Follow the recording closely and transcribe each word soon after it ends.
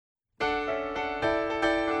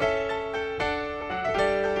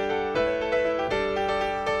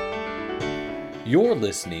You're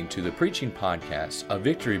listening to the preaching podcast of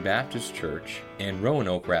Victory Baptist Church in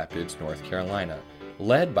Roanoke Rapids, North Carolina,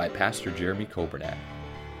 led by Pastor Jeremy Coburnack.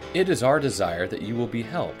 It is our desire that you will be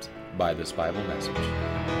helped by this Bible message.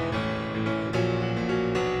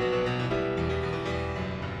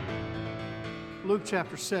 Luke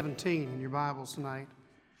chapter 17 in your Bibles tonight.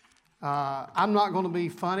 I'm not going to be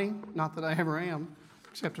funny, not that I ever am,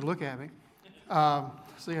 except to look at me.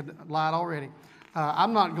 See, I lied already.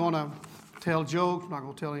 I'm not going to tell jokes, I'm not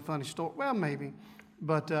going to tell any funny story. Well, maybe,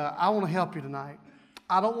 but I want to help you tonight.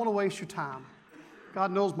 I don't want to waste your time. God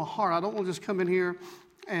knows my heart. I don't want to just come in here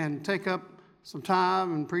and take up some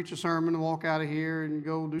time and preach a sermon and walk out of here and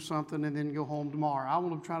go do something and then go home tomorrow. I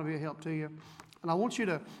want to try to be a help to you. And I want you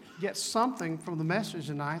to get something from the message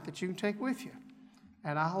tonight that you can take with you.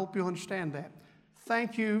 And I hope you'll understand that.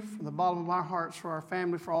 Thank you from the bottom of our hearts for our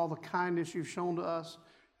family, for all the kindness you've shown to us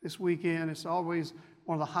this weekend. It's always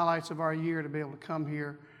one of the highlights of our year to be able to come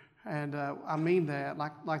here. And I mean that,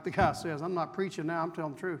 like the guy says, I'm not preaching now, I'm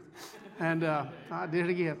telling the truth. And I did it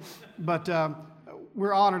again. But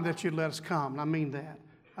we're honored that you'd let us come, and I mean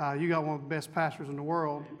that. You got one of the best pastors in the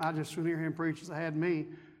world. I just soon hear him preach as I had me.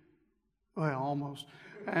 Well, almost.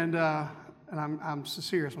 And I'm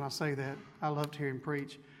serious when I say that. I love to hear him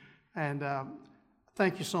preach. And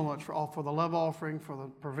thank you so much for the love offering, for the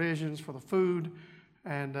provisions, for the food.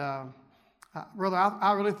 And brother,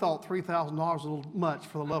 I really thought $3,000 was a little much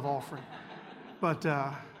for the love offering. But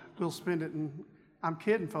we'll spend it, and I'm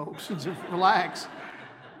kidding, folks. Just relax.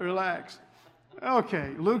 Relax.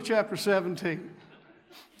 Okay, Luke chapter 17.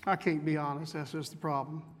 I can't be honest. That's just the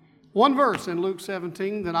problem. One verse in Luke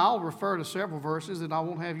 17, then I'll refer to several verses that I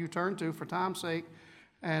won't have you turn to for time's sake.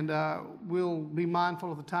 And we'll be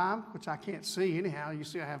mindful of the time, which I can't see anyhow. You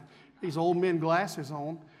see I have these old men glasses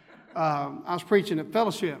on. I was preaching at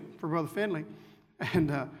Fellowship for Brother Finley, and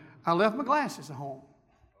I left my glasses at home.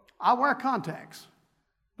 I wear contacts,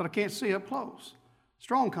 but I can't see up close.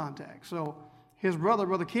 Strong contacts. So his brother,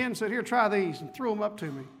 Brother Ken, said, here, try these, and threw them up to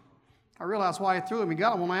me. I realized why he threw them. He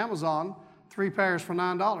got them on Amazon, 3 pairs for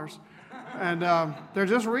 $9. And they're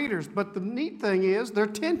just readers. But the neat thing is they're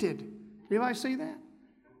tinted. Anybody see that?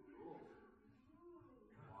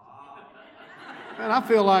 And I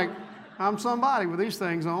feel like I'm somebody with these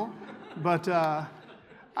things on. But I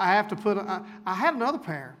have to put, I had another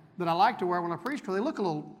pair that I like to wear when I preach because they look a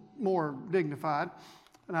little more dignified.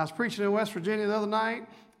 And I was preaching in West Virginia the other night,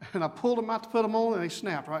 and I pulled them out to put them on, and they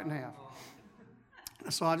snapped right in half.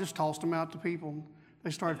 So I just tossed them out to people.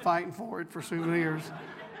 They started fighting for it for souvenirs.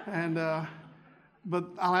 And but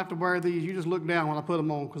I'll have to wear these. You just look down when I put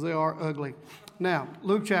them on because they are ugly. Now,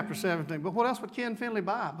 Luke chapter 17. But what else would Ken Finley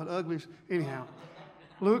buy but uglies? Anyhow,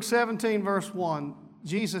 Luke 17, verse 1.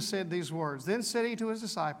 Jesus said these words, then said he to his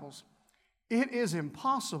disciples, it is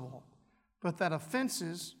impossible, but that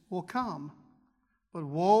offenses will come. But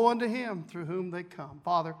woe unto him through whom they come.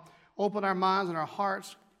 Father, open our minds and our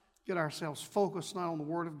hearts, get ourselves focused not on the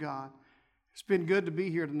Word of God. It's been good to be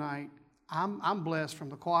here tonight. I'm blessed from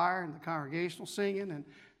the choir and the congregational singing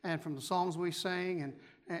and from the songs we sang.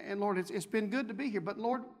 And Lord, it's been good to be here. But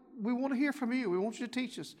Lord, we want to hear from you. We want you to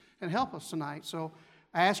teach us and help us tonight. So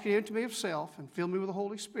I ask you to empty me of self and fill me with the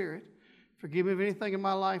Holy Spirit. Forgive me of anything in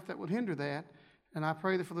my life that would hinder that. And I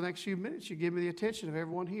pray that for the next few minutes you give me the attention of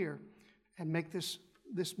everyone here and make this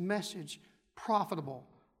message profitable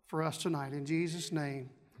for us tonight. In Jesus' name,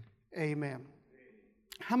 amen.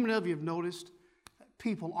 How many of you have noticed that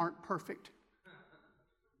people aren't perfect?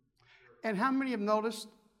 And how many have noticed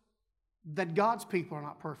that God's people are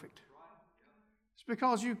not perfect? It's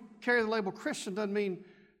because you carry the label Christian doesn't mean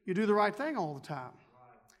you do the right thing all the time.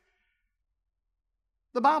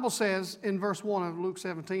 The Bible says in verse 1 of Luke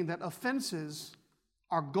 17 that offenses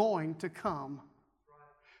are going to come.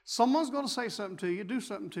 Someone's going to say something to you, do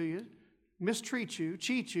something to you, mistreat you,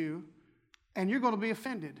 cheat you, and you're going to be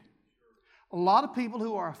offended. A lot of people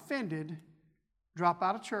who are offended drop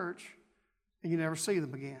out of church and you never see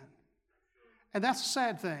them again. And that's a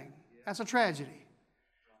sad thing. That's a tragedy.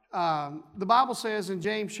 The Bible says in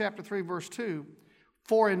James chapter 3, verse 2,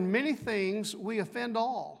 for in many things we offend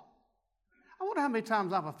all. I wonder how many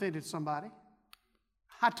times I've offended somebody.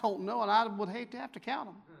 I don't know, and I would hate to have to count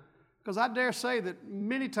them. Because I dare say that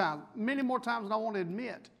many times, many more times than I want to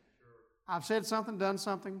admit, I've said something, done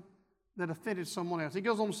something that offended someone else. He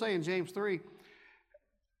goes on to say in James 3,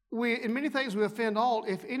 in many things we offend all.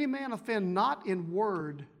 If any man offend not in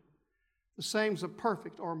word, the same is a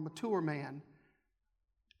perfect or mature man,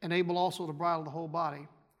 and able also to bridle the whole body.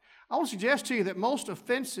 I want to suggest to you that most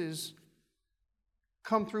offenses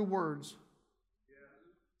come through words,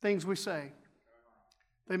 things we say.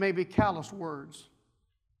 They may be callous words,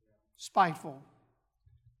 spiteful,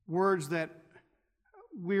 words that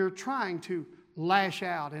we're trying to lash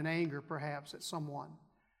out in anger perhaps at someone.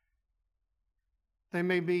 They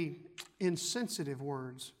may be insensitive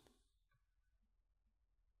words.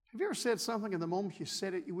 Have you ever said something and the moment you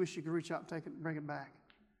said it, you wish you could reach out and take it and bring it back?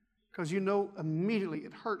 Because you know immediately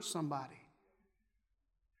it hurts somebody.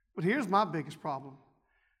 But here's my biggest problem.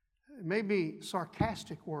 It may be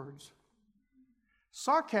sarcastic words.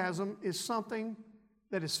 Sarcasm is something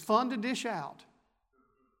that is fun to dish out.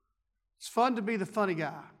 It's fun to be the funny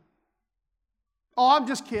guy. Oh, I'm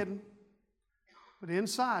just kidding. But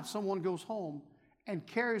inside, someone goes home and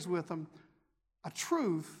carries with them a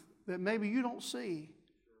truth that maybe you don't see,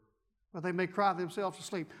 but they may cry themselves to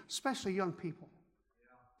sleep, especially young people,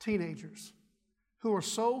 teenagers, who are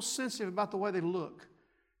so sensitive about the way they look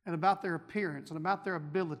and about their appearance and about their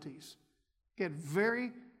abilities, get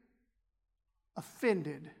very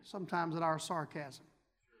offended sometimes at our sarcasm.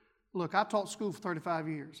 Look, I taught school for 35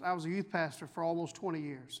 years. I was a youth pastor for almost 20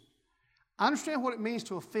 years. I understand what it means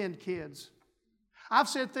to offend kids. I've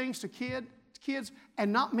said things to kids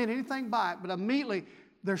and not meant anything by it, but immediately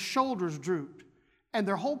their shoulders drooped and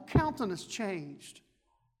their whole countenance changed.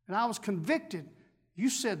 And I was convicted. You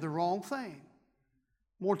said the wrong thing.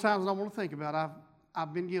 More times than I want to think about,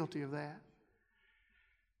 I've been guilty of that.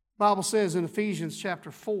 The Bible says in Ephesians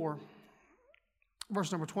chapter 4,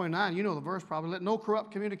 verse number 29, you know the verse probably, let no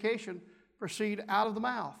corrupt communication proceed out of the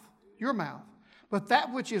mouth, your mouth, but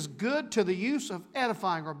that which is good to the use of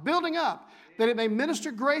edifying or building up, that it may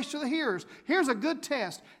minister grace to the hearers. Here's a good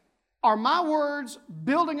test. Are my words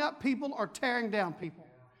building up people or tearing down people?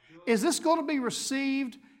 Is this going to be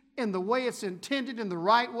received in the way it's intended, in the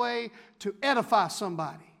right way, to edify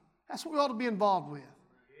somebody? That's what we ought to be involved with.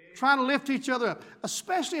 Trying to lift each other up,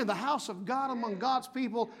 especially in the house of God, among God's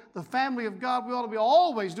people, the family of God. We ought to be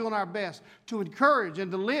always doing our best to encourage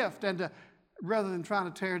and to lift and to, rather than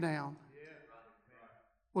trying to tear down.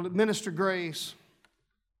 Will it minister grace?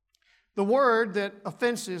 The word that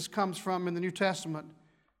offenses comes from in the New Testament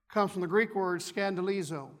comes from the Greek word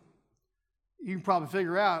scandalizo. You can probably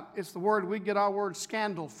figure out it's the word we get our word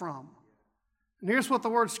scandal from. And here's what the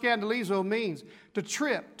word scandalizo means: to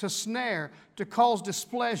trip, to snare, to cause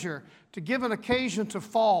displeasure, to give an occasion to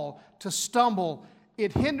fall, to stumble.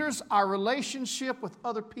 It hinders our relationship with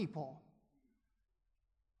other people.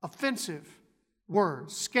 Offensive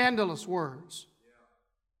words, scandalous words.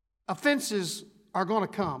 Offenses are going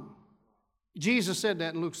to come. Jesus said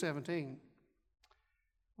that in Luke 17.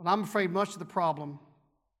 But I'm afraid much of the problem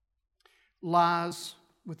lies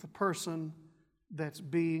with the person that's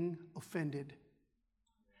being offended.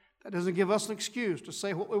 That doesn't give us an excuse to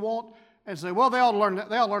say what we want and say, well, they ought to learn that.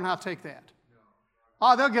 They ought to learn how to take that.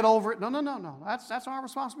 Oh, they'll get over it. No. That's our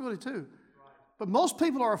responsibility too. But most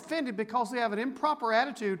people are offended because they have an improper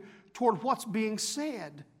attitude toward what's being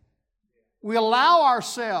said. We allow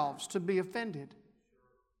ourselves to be offended.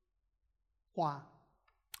 Why?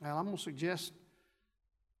 Well, I'm going to suggest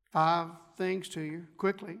 5 things to you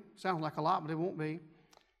quickly. Sounds like a lot, but it won't be.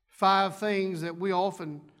 5 things that we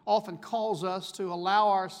often cause us to allow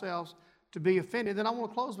ourselves to be offended. Then I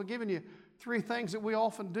want to close by giving you 3 things that we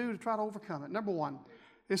often do to try to overcome it. Number 1,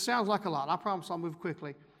 it sounds like a lot. I promise I'll move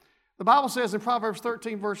quickly. The Bible says in Proverbs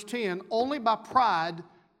 13, verse 10, only by pride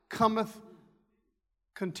cometh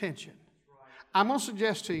contention. I'm going to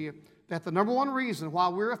suggest to you that the number 1 reason why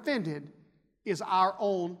we're offended is our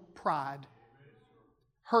own pride.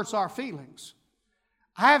 Hurts our feelings.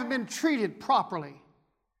 I haven't been treated properly.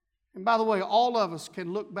 And by the way, all of us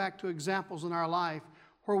can look back to examples in our life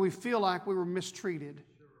where we feel like we were mistreated.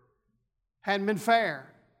 Hadn't been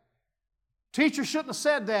fair. Teacher shouldn't have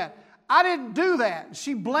said that. I didn't do that.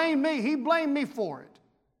 She blamed me. He blamed me for it.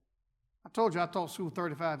 I told you I taught school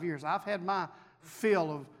 35 years. I've had my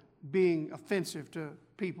fill of being offensive to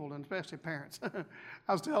people, and especially parents.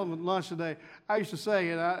 I was telling them at lunch today, I used to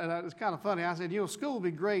say, and it's kind of funny, I said, school would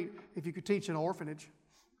be great if you could teach in an orphanage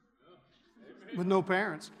with no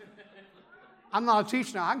parents. I'm not a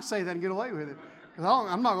teacher now. I can say that and get away with it. Because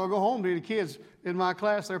I'm not going to go home to any kids in my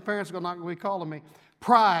class. Their parents are not going to be calling me.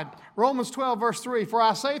 Pride. Romans 12, verse 3, for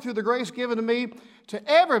I say through the grace given to me, to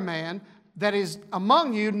every man that is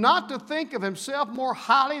among you, not to think of himself more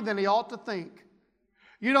highly than he ought to think.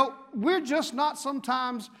 We're just not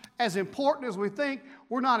sometimes as important as we think.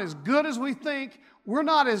 We're not as good as we think. We're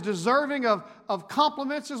not as deserving of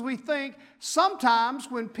compliments as we think. Sometimes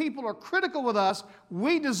when people are critical with us,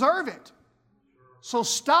 we deserve it. So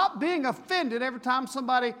stop being offended every time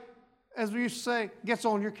somebody, as we used to say, gets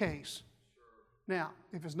on your case. Now,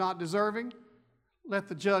 if it's not deserving, let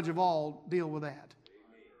the judge of all deal with that.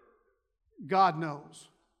 God knows.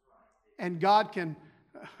 And God can,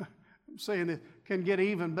 I'm saying this, can get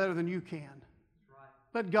even better than you can.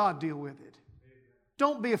 Let God deal with it.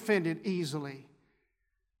 Don't be offended easily.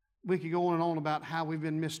 We could go on and on about how we've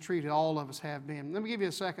been mistreated. All of us have been. Let me give you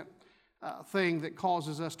a second thing that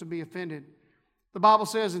causes us to be offended. The Bible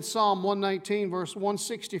says in Psalm 119, verse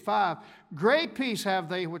 165, great peace have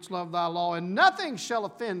they which love thy law, and nothing shall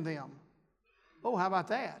offend them. Oh, how about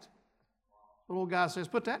that? The little guy says,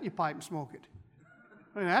 put that in your pipe and smoke it.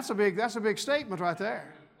 I mean, that's a big statement right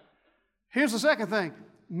there. Here's the second thing.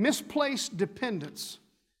 Misplaced dependence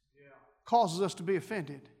causes us to be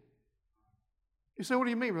offended. You say, what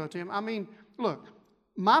do you mean, Brother Tim? I mean, look,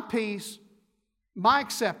 my peace, my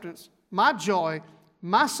acceptance, my joy,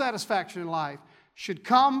 my satisfaction in life should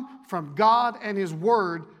come from God and His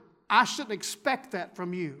Word. I shouldn't expect that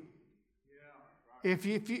from you. If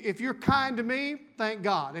you're kind to me, thank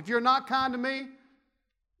God. If you're not kind to me,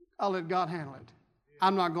 I'll let God handle it.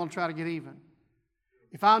 I'm not going to try to get even.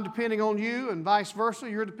 If I'm depending on you and vice versa,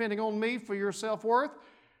 you're depending on me for your self-worth,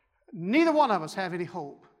 neither one of us have any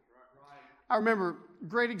hope. I remember a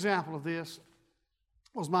great example of this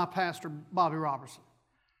was my pastor, Bobby Robertson.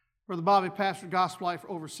 Brother Bobby pastored Gospel Light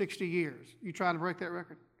for over 60 years. You trying to break that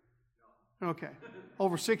record? Okay.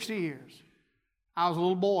 Over 60 years. I was a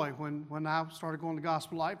little boy when I started going to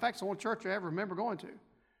Gospel Light. In fact, it's the only church I ever remember going to.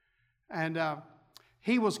 And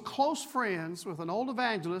he was close friends with an old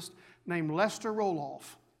evangelist named Lester Roloff.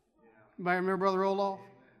 Anybody remember Brother Roloff?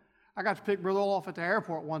 I got to pick Brother Roloff at the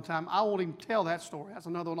airport one time. I won't even tell that story. That's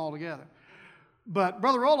another one altogether. But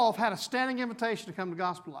Brother Roloff had a standing invitation to come to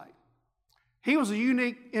Gospel Light. He was a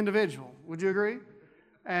unique individual. Would you agree?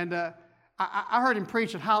 And I heard him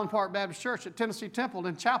preach at Highland Park Baptist Church at Tennessee Temple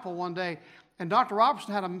in chapel one day. And Dr.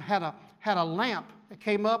 Robertson had a lamp that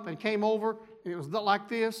came up and came over. And it was like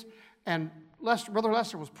this. And Brother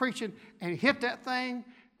Lester was preaching, and he hit that thing,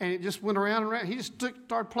 and it just went around and around. He just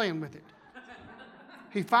started playing with it.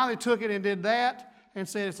 He finally took it and did that and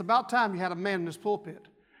said, it's about time you had a man in this pulpit.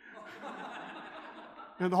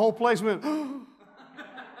 And the whole place went,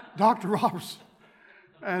 Dr. Robertson.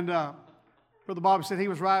 And Brother Bobby said he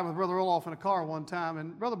was riding with Brother Roloff in a car one time.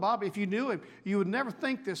 And Brother Bobby, if you knew him, you would never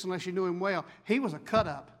think this unless you knew him well. He was a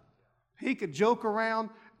cut-up. He could joke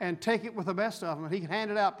around and take it with the best of them, and he could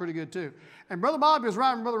hand it out pretty good too. And Brother Bobby was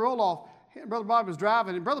riding with Brother Roloff, and Brother Bobby was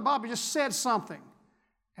driving, and Brother Bobby just said something,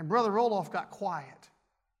 and Brother Roloff got quiet.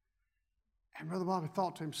 And Brother Bobby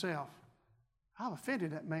thought to himself, I've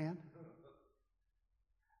offended that man.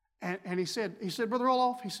 And he said, Brother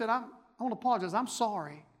Roloff, he said, I want to apologize. I'm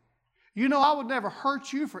sorry. You know, I would never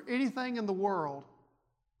hurt you for anything in the world.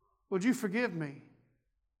 Would you forgive me?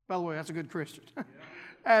 By the way, that's a good Christian.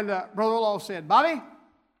 And Brother Roloff said, Bobby,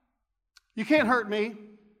 you can't hurt me.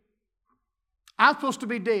 I'm supposed to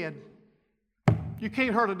be dead. You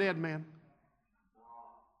can't hurt a dead man.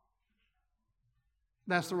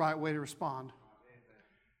 That's the right way to respond.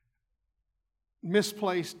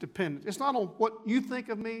 Misplaced dependence. It's not on what you think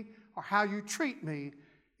of me or how you treat me.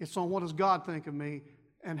 It's on what does God think of me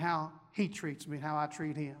and how He treats me and how I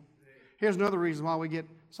treat Him. Here's another reason why we get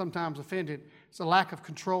sometimes offended. It's a lack of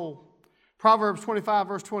control. Proverbs 25,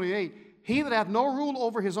 verse 28. He that hath no rule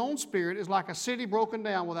over his own spirit is like a city broken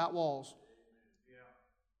down without walls.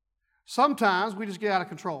 Sometimes we just get out of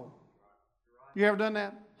control. You ever done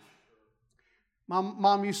that?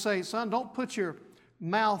 Mom used to say, son, don't put your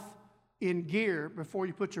mouth in gear before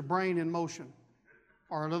you put your brain in motion.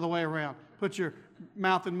 Or another way around. Put your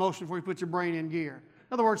mouth in motion before you put your brain in gear.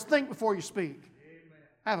 In other words, think before you speak.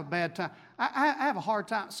 I have a bad time. I have a hard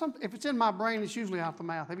time. If it's in my brain, it's usually out the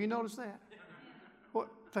mouth. Have you noticed that? Well,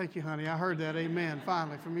 thank you, honey. I heard that. Amen.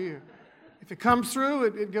 Finally from you. If it comes through,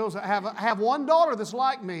 it goes. I have one daughter that's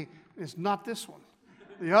like me. It's not this one.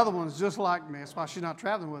 The other one is just like me. That's why she's not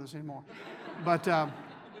traveling with us anymore. But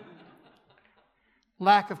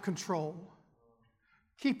lack of control.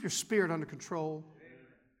 Keep your spirit under control.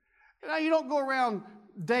 You know, you don't go around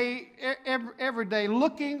every day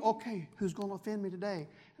looking, okay, who's going to offend me today?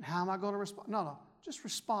 And how am I going to respond? No. Just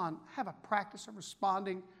respond. Have a practice of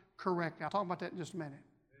responding correctly. I'll talk about that in just a minute.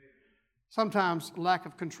 Sometimes lack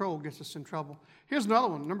of control gets us in trouble. Here's another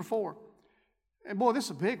one, number 4. And boy, this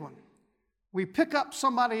is a big one. We pick up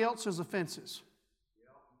somebody else's offenses.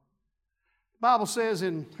 The Bible says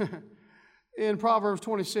in Proverbs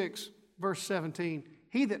 26, verse 17,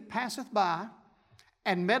 he that passeth by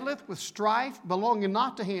and meddleth with strife belonging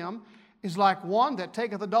not to him is like one that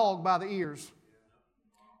taketh a dog by the ears.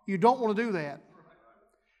 You don't want to do that.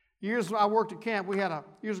 Years ago, I worked at camp.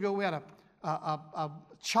 Years ago we had a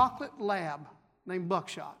chocolate lab named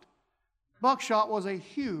Buckshot. Buckshot was a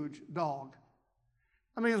huge dog.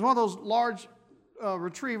 I mean, it was one of those large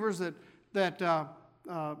retrievers that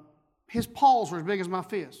His paws were as big as my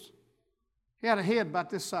fist. He had a head about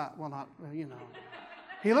this size. Well, not, you know.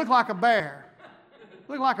 He looked like a bear.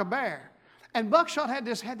 Looked like a bear. And Buckshot had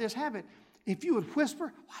this habit. If you would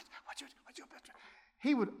whisper, what you,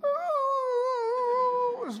 he would,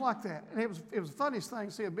 it was like that. And it was the funniest thing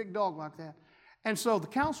to see a big dog like that. And so the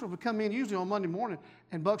counselor would come in usually on Monday morning,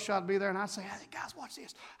 and Buckshot would be there, and I'd say, hey, guys, watch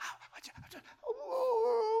this.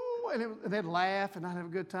 And they'd laugh, and I'd have a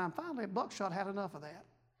good time. Finally, Buckshot had enough of that.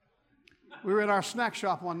 We were at our snack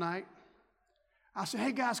shop one night. I said,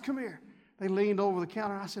 hey, guys, come here. They leaned over the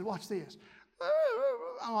counter, and I said, watch this.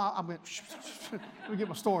 I went, let me get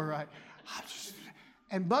my story right.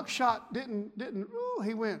 And Buckshot didn't,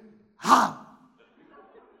 he went, ha!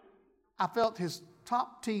 I felt his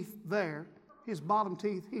top teeth there, his bottom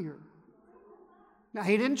teeth here. Now,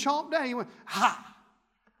 he didn't chomp down. He went, ha!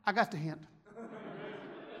 I got the hint.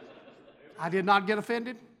 I did not get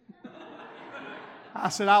offended. I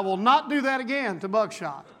said, I will not do that again to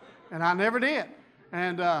Buckshot. And I never did.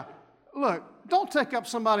 And look, don't take up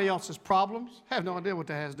somebody else's problems. I have no idea what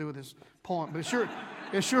that has to do with this point, but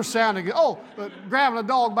it sure sounded good. Oh, grabbing a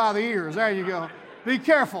dog by the ears. There you go. Be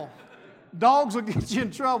careful. Dogs will get you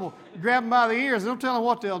in trouble. Grab them by the ears. Don't tell them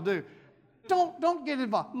what they'll do. Don't get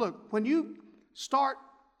involved. Look, when you start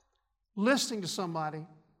listening to somebody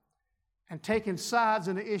and taking sides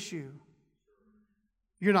in the issue,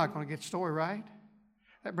 you're not going to get the story right.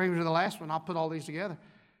 That brings me to the last one. I'll put all these together.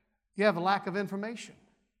 You have a lack of information.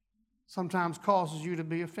 Sometimes causes you to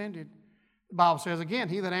be offended. The Bible says again,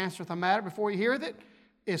 he that answereth a matter before he heareth it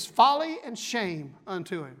is folly and shame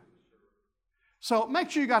unto him. So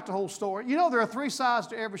make sure you got the whole story. You know there are 3 sides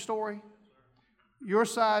to every story. Your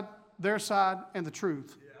side, their side, and the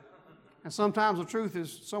truth. And sometimes the truth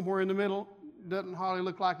is somewhere in the middle. Doesn't hardly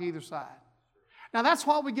look like either side. Now that's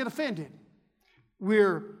why we get offended.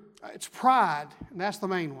 It's pride, and that's the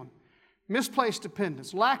main one. Misplaced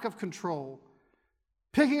dependence, lack of control,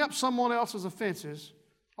 picking up someone else's offenses,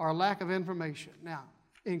 or a lack of information. Now,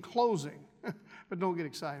 in closing, but don't get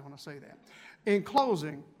excited when I say that. In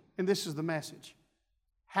closing, and this is the message,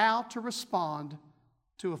 how to respond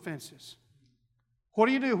to offenses. What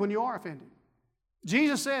do you do when you are offended?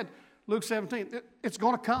 Jesus said, Luke 17, it's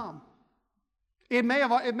going to come. It may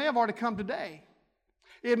have already come today.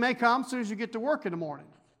 It may come as soon as you get to work in the morning.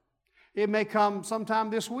 It may come sometime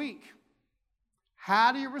this week.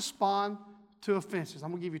 How do you respond to offenses? I'm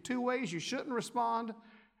going to give you 2 ways you shouldn't respond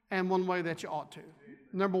and 1 way that you ought to.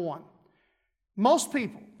 Number 1, most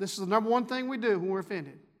people, this is the number 1 thing we do when we're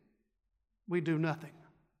offended. We do nothing.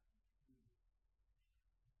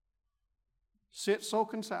 Sit,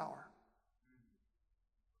 soak, and sour.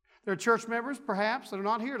 There are church members, perhaps, that are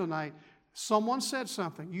not here tonight. Someone said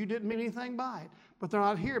something. You didn't mean anything by it. But they're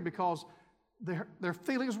not here because their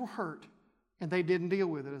feelings were hurt and they didn't deal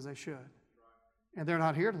with it as they should. And they're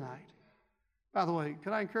not here tonight. By the way,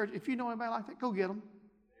 could I encourage you, if you know anybody like that, go get them.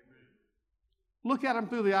 Look at them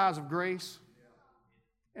through the eyes of grace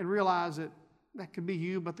and realize that could be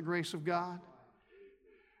you, but the grace of God.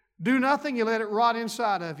 Do nothing, you let it rot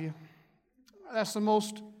inside of you. That's the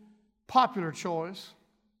most popular choice.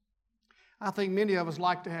 I think many of us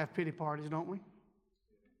like to have pity parties, don't we?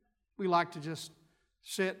 We like to just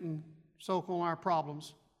sit and soak on our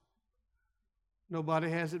problems. Nobody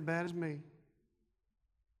has it bad as me.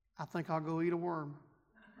 I think I'll go eat a worm.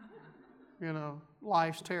 You know,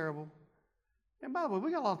 life's terrible. And by the way,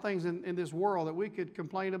 we got a lot of things in this world that we could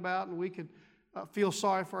complain about and we could feel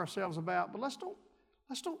sorry for ourselves about. But let's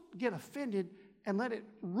don't get offended and let it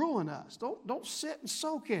ruin us. Don't sit and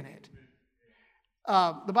soak in it.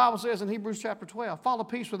 The Bible says in Hebrews chapter 12, follow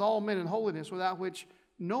peace with all men in holiness, without which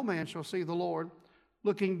no man shall see the Lord,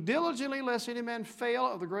 looking diligently lest any man fail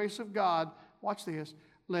of the grace of God. Watch this.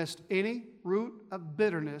 Lest any root of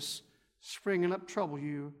bitterness springing up trouble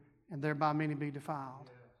you, and thereby many be defiled.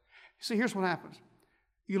 See, here's what happens.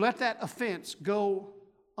 You let that offense go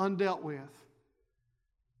undealt with,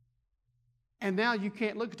 and now you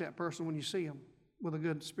can't look at that person when you see them with a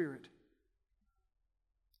good spirit.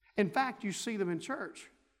 In fact, you see them in church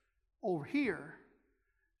over here,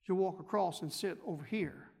 you walk across and sit over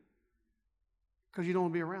here because you don't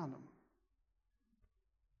want to be around them.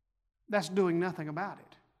 That's doing nothing about it.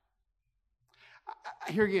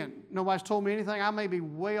 Here again, nobody's told me anything. I may be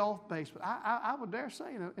way off base, but I would dare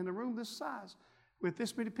say in a room this size, with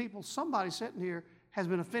this many people, somebody sitting here has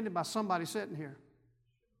been offended by somebody sitting here.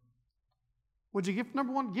 Would you give,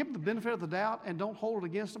 number 1, give them the benefit of the doubt and don't hold it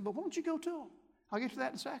against them, but why don't you go to them? I'll get to that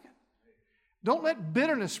in a second. Don't let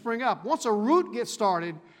bitterness spring up. Once a root gets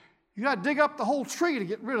started, you got to dig up the whole tree to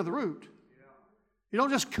get rid of the root. You don't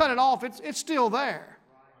just cut it off. It's still there.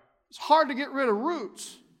 It's hard to get rid of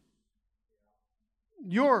roots.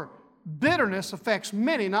 Your bitterness affects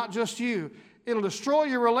many, not just you. It'll destroy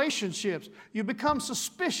your relationships. You become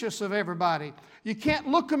suspicious of everybody. You can't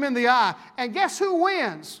look them in the eye. And guess who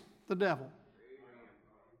wins? The devil.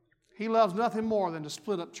 He loves nothing more than to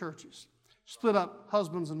split up churches, split up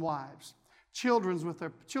husbands and wives, children with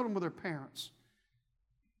their parents.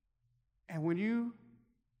 And when you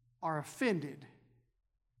are offended,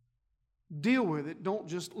 deal with it. Don't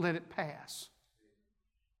just let it pass.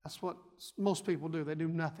 That's what most people do. They do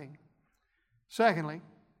nothing. Secondly,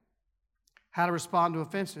 how to respond to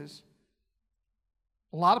offenses.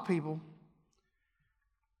 A lot of people,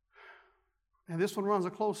 and this one runs a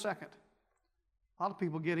close second, a lot of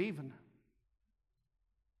people get even.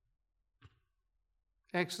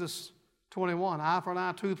 Exodus 21, eye for an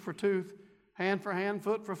eye, tooth for tooth, hand for hand,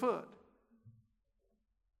 foot for foot.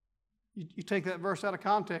 You take that verse out of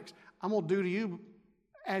context. I'm going to do to you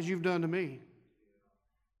as you've done to me.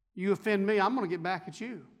 You offend me, I'm going to get back at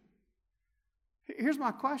you. Here's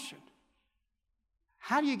my question.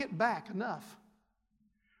 How do you get back enough?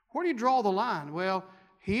 Where do you draw the line? Well,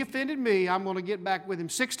 he offended me, I'm going to get back with him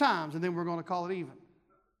 6 times, and then we're going to call it even.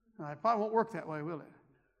 Now, it probably won't work that way, will it?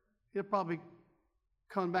 He'll probably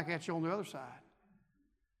come back at you on the other side.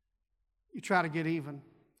 You try to get even.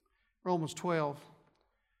 Romans 12.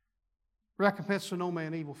 Recompense to no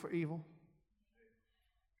man evil for evil.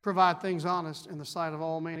 Provide things honest in the sight of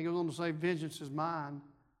all men. He goes on to say, vengeance is mine.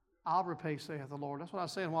 I'll repay, saith the Lord. That's what I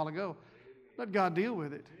said a while ago. Let God deal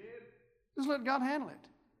with it. Just let God handle it.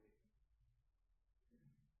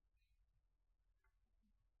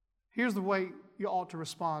 Here's the way you ought to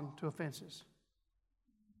respond to offenses.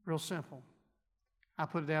 Real simple. I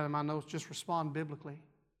put it down in my notes. Just respond biblically.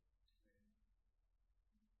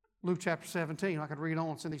 Luke chapter 17. I could read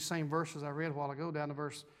on. It's in these same verses I read a while ago, down to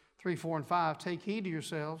verse 3, 4, and 5. Take heed to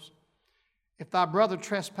yourselves. If thy brother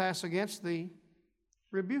trespass against thee,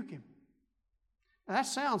 rebuke him. Now that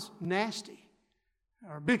sounds nasty.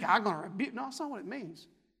 Rebuke, I'm going to rebuke. No, that's not what it means.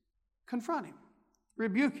 Confront him.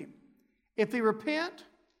 Rebuke him. If he repent,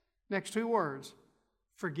 next 2 words,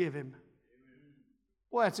 forgive him.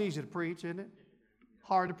 Well, that's easy to preach, isn't it?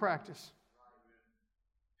 Hard to practice.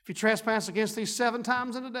 If you trespass against thee 7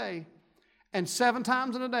 times in a day, and 7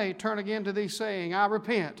 times in a day turn again to thee, saying, I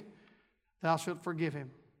repent, thou shalt forgive him.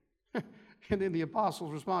 And then the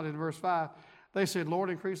apostles responded in verse 5. They said, Lord,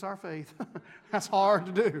 increase our faith. That's hard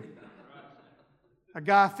to do. A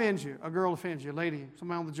guy offends you, a girl offends you, a lady,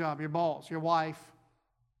 somebody on the job, your boss, your wife.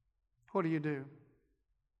 What do? You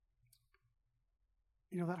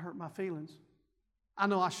know, that hurt my feelings. I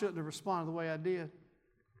know I shouldn't have responded the way I did.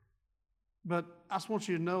 But I just want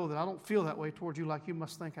you to know that I don't feel that way towards you like you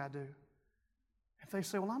must think I do. If they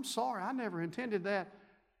say, well, I'm sorry, I never intended that,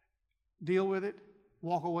 deal with it,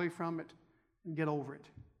 walk away from it, and get over it.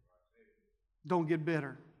 Don't get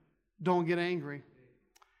bitter. Don't get angry.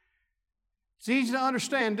 It's easy to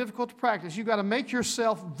understand, difficult to practice. You've got to make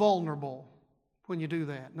yourself vulnerable when you do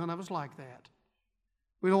that. None of us like that.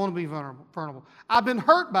 We don't want to be vulnerable. I've been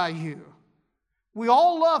hurt by you. We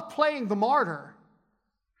all love playing the martyr.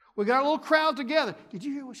 We got a little crowd together. Did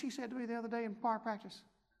you hear what she said to me the other day in choir practice?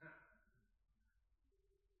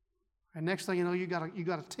 And next thing you know, you got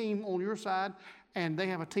a team on your side, and they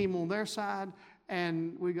have a team on their side,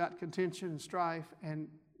 and we got contention and strife, and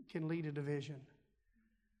can lead to division.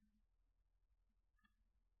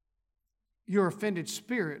 Your offended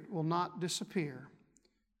spirit will not disappear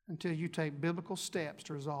until you take biblical steps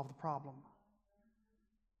to resolve the problem.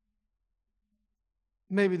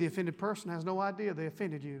 Maybe the offended person has no idea they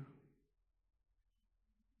offended you.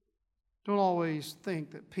 Don't always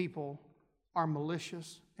think that people are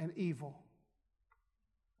malicious and evil.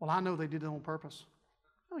 Well, I know they did it on purpose.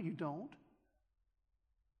 No, you don't.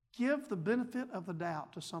 Give the benefit of the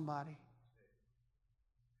doubt to somebody.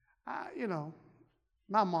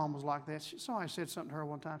 My mom was like that. Somebody said something to her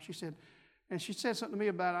one time. She said something to me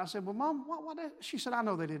about it. I said, well, Mom, what? She said, I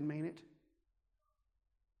know they didn't mean it.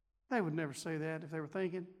 They would never say that if they were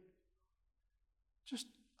thinking. Just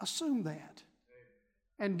assume that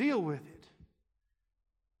and deal with it.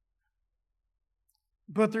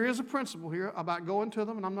 But there is a principle here about going to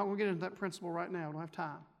them, and I'm not going to get into that principle right now. I don't have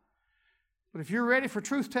time. But if you're ready for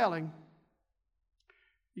truth telling,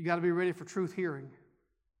 you got to be ready for truth hearing.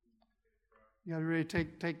 You got to be ready to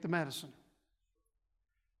take the medicine.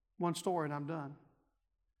 One story and I'm done.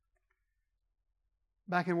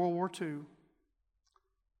 Back in World War II,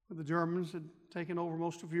 when the Germans had taken over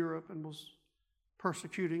most of Europe and was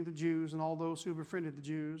persecuting the Jews and all those who befriended the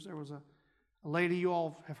Jews, there was a lady, you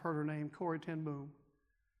all have heard her name, Corrie ten Boom,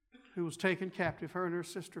 who was taken captive. Her and her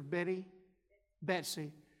sister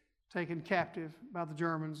Betsy, taken captive by the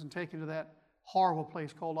Germans and taken to that horrible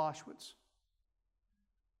place called Auschwitz.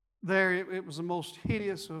 There, it was the most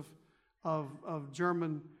hideous of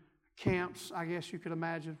German camps, I guess you could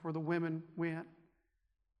imagine, where the women went.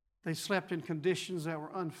 They slept in conditions that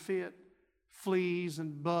were unfit, fleas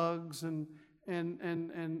and bugs and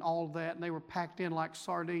all of that, and they were packed in like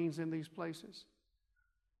sardines in these places.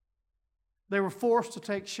 They were forced to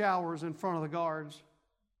take showers in front of the guards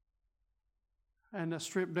and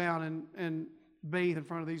strip down and bathe in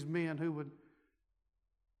front of these men who would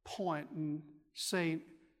point and say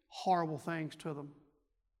horrible things to them.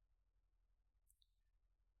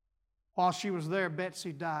 While she was there,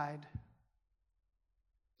 Betsy died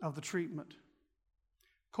of the treatment.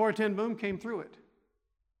 Corrie ten Boom came through it.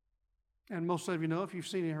 And most of you know, if you've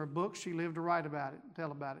seen in her books, she lived to write about it,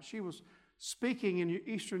 tell about it. She was speaking in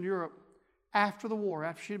Eastern Europe after the war,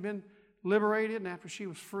 after she had been liberated and after she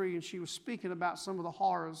was free, and she was speaking about some of the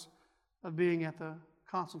horrors of being at the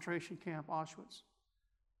concentration camp, Auschwitz.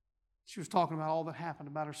 She was talking about all that happened,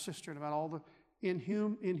 about her sister, and about all the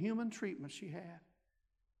inhuman treatment she had.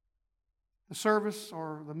 The service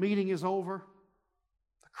or the meeting is over.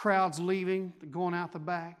 The crowd's leaving, they're going out the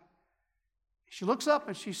back. She looks up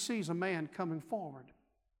and she sees a man coming forward,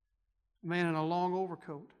 a man in a long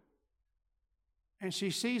overcoat. And she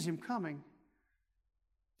sees him coming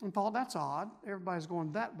and thought, that's odd. Everybody's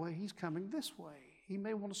going that way. He's coming this way. He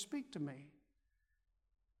may want to speak to me.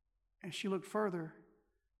 And she looked further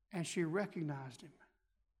and she recognized him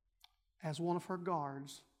as one of her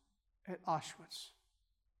guards at Auschwitz.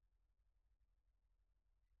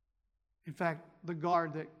 In fact, the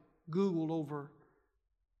guard that Googled over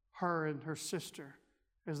her and her sister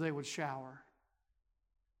as they would shower.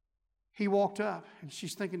 He walked up and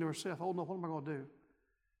she's thinking to herself, oh no, what am I going to do?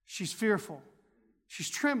 She's fearful. She's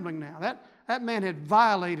trembling now. That man had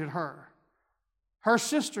violated her. Her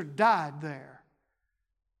sister died there.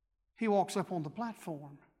 He walks up on the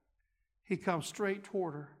platform. He comes straight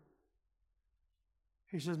toward her.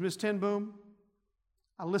 He says, Miss ten Boom,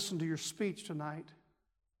 I listened to your speech tonight.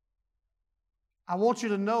 I want you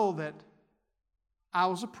to know that I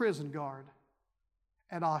was a prison guard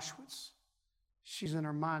at Auschwitz. She's in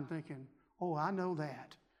her mind thinking, oh, I know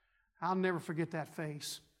that. I'll never forget that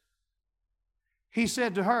face. He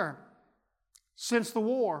said to her, since the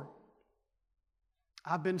war,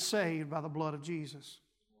 I've been saved by the blood of Jesus.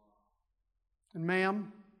 And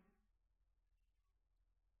ma'am,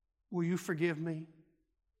 will you forgive me?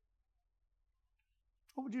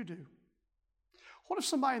 What would you do? What if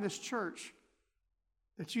somebody in this church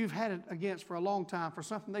that you've had it against for a long time for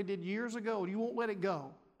something they did years ago and you won't let it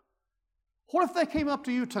go? What if they came up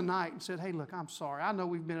to you tonight and said, hey, look, I'm sorry. I know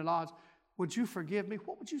we've been at odds. Would you forgive me?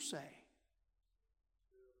 What would you say?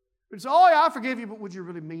 You'd say, oh, yeah, I forgive you, but would you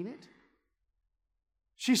really mean it?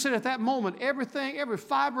 She said at that moment, every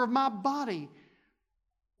fiber of my body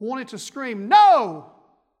wanted to scream, no!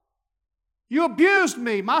 You abused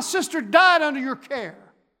me. My sister died under your care.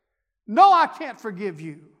 No, I can't forgive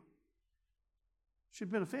you.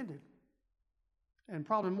 She'd been offended. And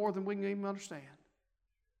probably more than we can even understand.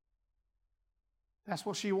 That's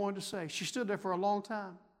what she wanted to say. She stood there for a long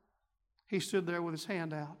time. He stood there with his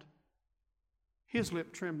hand out, his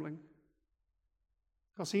lip trembling,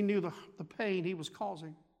 because he knew the pain he was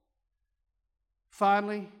causing.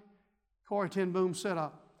 Finally, Corrie ten Boom said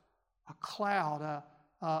a cloud,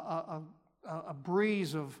 a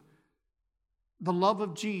breeze of the love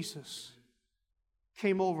of Jesus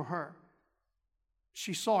came over her.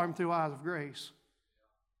 She saw him through eyes of grace.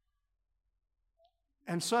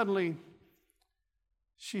 And suddenly,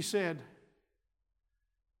 she said,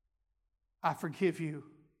 I forgive you.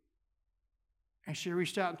 And she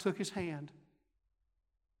reached out and took his hand.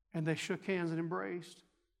 And they shook hands and embraced.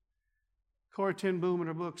 Corrie ten Boom in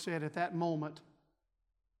her book said at that moment,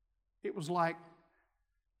 it was like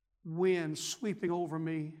wind sweeping over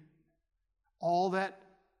me. All that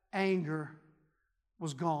anger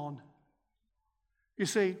was gone. You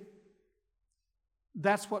see,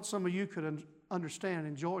 that's what some of you could understand and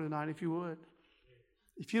enjoy tonight if you would.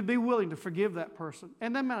 If you'd be willing to forgive that person,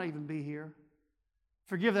 and they might not even be here.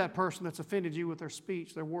 Forgive that person that's offended you with their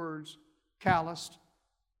speech, their words, calloused,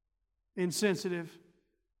 insensitive,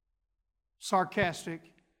 sarcastic.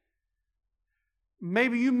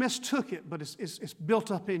 Maybe you mistook it, but it's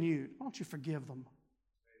built up in you. Why don't you forgive them?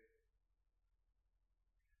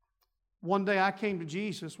 One day I came to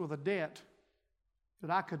Jesus with a debt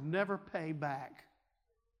that I could never pay back.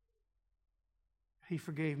 He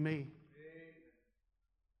forgave me.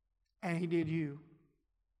 And He did you.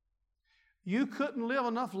 You couldn't live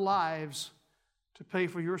enough lives to pay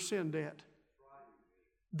for your sin debt.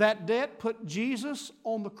 That debt put Jesus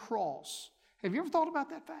on the cross. Have you ever thought about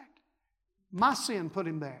that fact? My sin put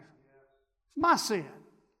him there. My sin.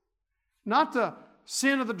 Not the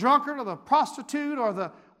sin of the drunkard or the prostitute or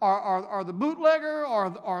the bootlegger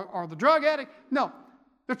or the drug addict. No,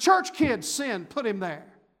 the church kid's sin put him there.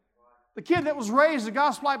 The kid that was raised in the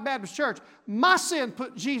Gospel Light Baptist Church, my sin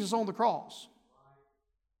put Jesus on the cross.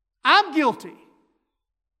 I'm guilty,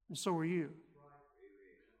 and so are you.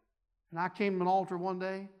 And I came to an altar one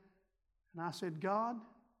day, and I said, God,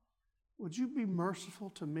 would you be merciful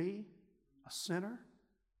to me, a sinner?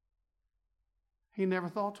 He never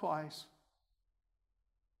thought twice.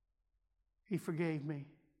 He forgave me,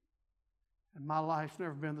 and my life's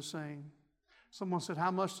never been the same. Someone said,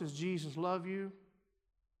 how much does Jesus love you?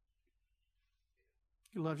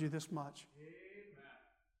 He loves you this much.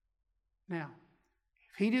 Amen. Now,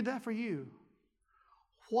 if He did that for you,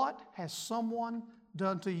 what has someone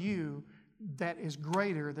done to you that is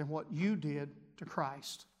greater than what you did to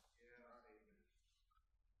Christ?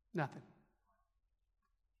 Nothing.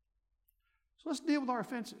 So let's deal with our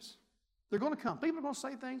offenses. They're going to come. People are going to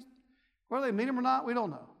say things. Whether they mean them or not, we don't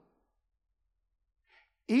know.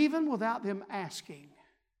 Even without them asking,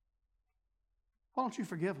 why don't you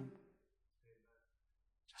forgive them?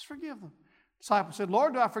 Just forgive them. The disciple said,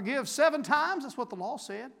 Lord, do I forgive 7 times? That's what the law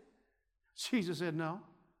said. Jesus said, no.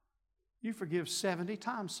 You forgive 70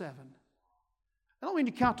 times 7. I don't mean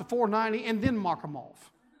you count to 490 and then mark them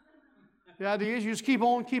off. The idea is you just keep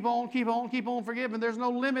on forgiving. There's no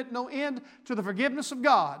limit, no end to the forgiveness of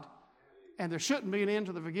God. And there shouldn't be an end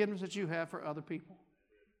to the forgiveness that you have for other people.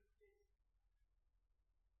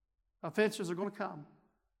 Offenses are going to come.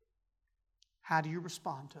 How do you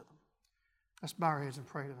respond to them? Let's bow our heads and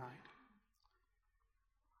pray tonight.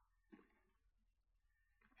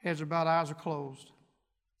 Heads are bowed, eyes are closed.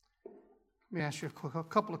 Let me ask you a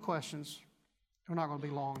couple of questions. We're not going to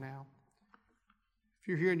be long now. If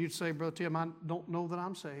you're here and you'd say, Brother Tim, I don't know that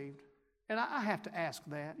I'm saved. And I have to ask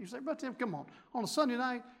that. You say, Brother Tim, come on. On a Sunday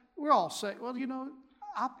night, we're all saved. Well, you know,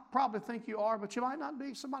 I probably think you are, but you might not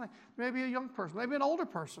be. Somebody, maybe a young person, maybe an older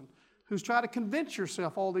person who's tried to convince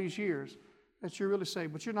yourself all these years that you're really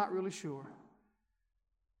saved, but you're not really sure.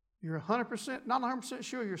 You're 100%, not 100%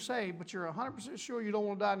 sure you're saved, but you're 100% sure you don't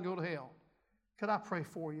want to die and go to hell. Could I pray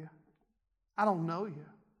for you? I don't know you.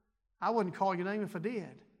 I wouldn't call your name if I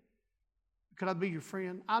did. Could I be your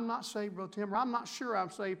friend? I'm not saved, Brother Tim, or I'm not sure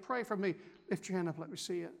I'm saved. Pray for me. Lift your hand up, let me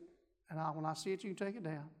see it. And when I see it, you can take it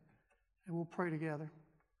down. And we'll pray together.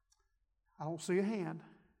 I don't see a hand.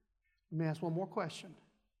 Let me ask one more question.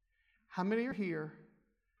 How many are here?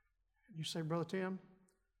 You say, Brother Tim,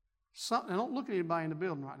 and don't look at anybody in the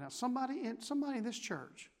building right now. Somebody in this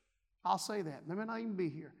church, I'll say that, they may not even be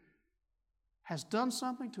here, has done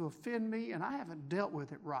something to offend me and I haven't dealt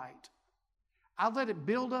with it right. I've let it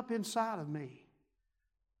build up inside of me.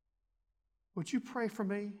 Would you pray for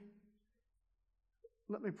me?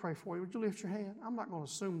 Let me pray for you. Would you lift your hand? I'm not going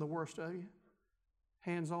to assume the worst of you.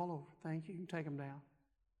 Hands all over. Thank you. You can take them down.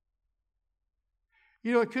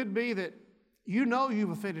 You know, it could be that you know you've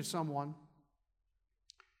offended someone.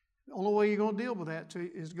 The only way you're going to deal with that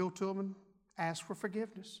is to go to them and ask for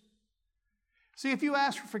forgiveness. See, if you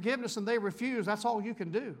ask for forgiveness and they refuse, that's all you can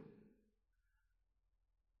do.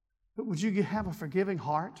 But would you have a forgiving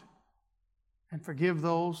heart and forgive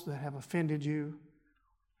those that have offended you,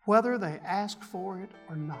 whether they ask for it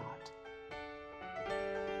or not?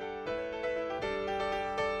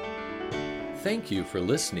 Thank you for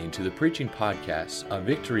listening to the preaching podcast of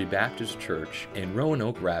Victory Baptist Church in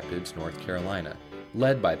Roanoke Rapids, North Carolina,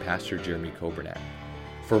 led by Pastor Jeremy Coburnack.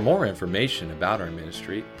 For more information about our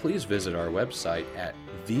ministry, please visit our website at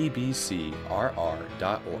vbcrr.org.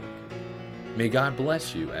 May God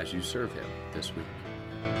bless you as you serve Him this week.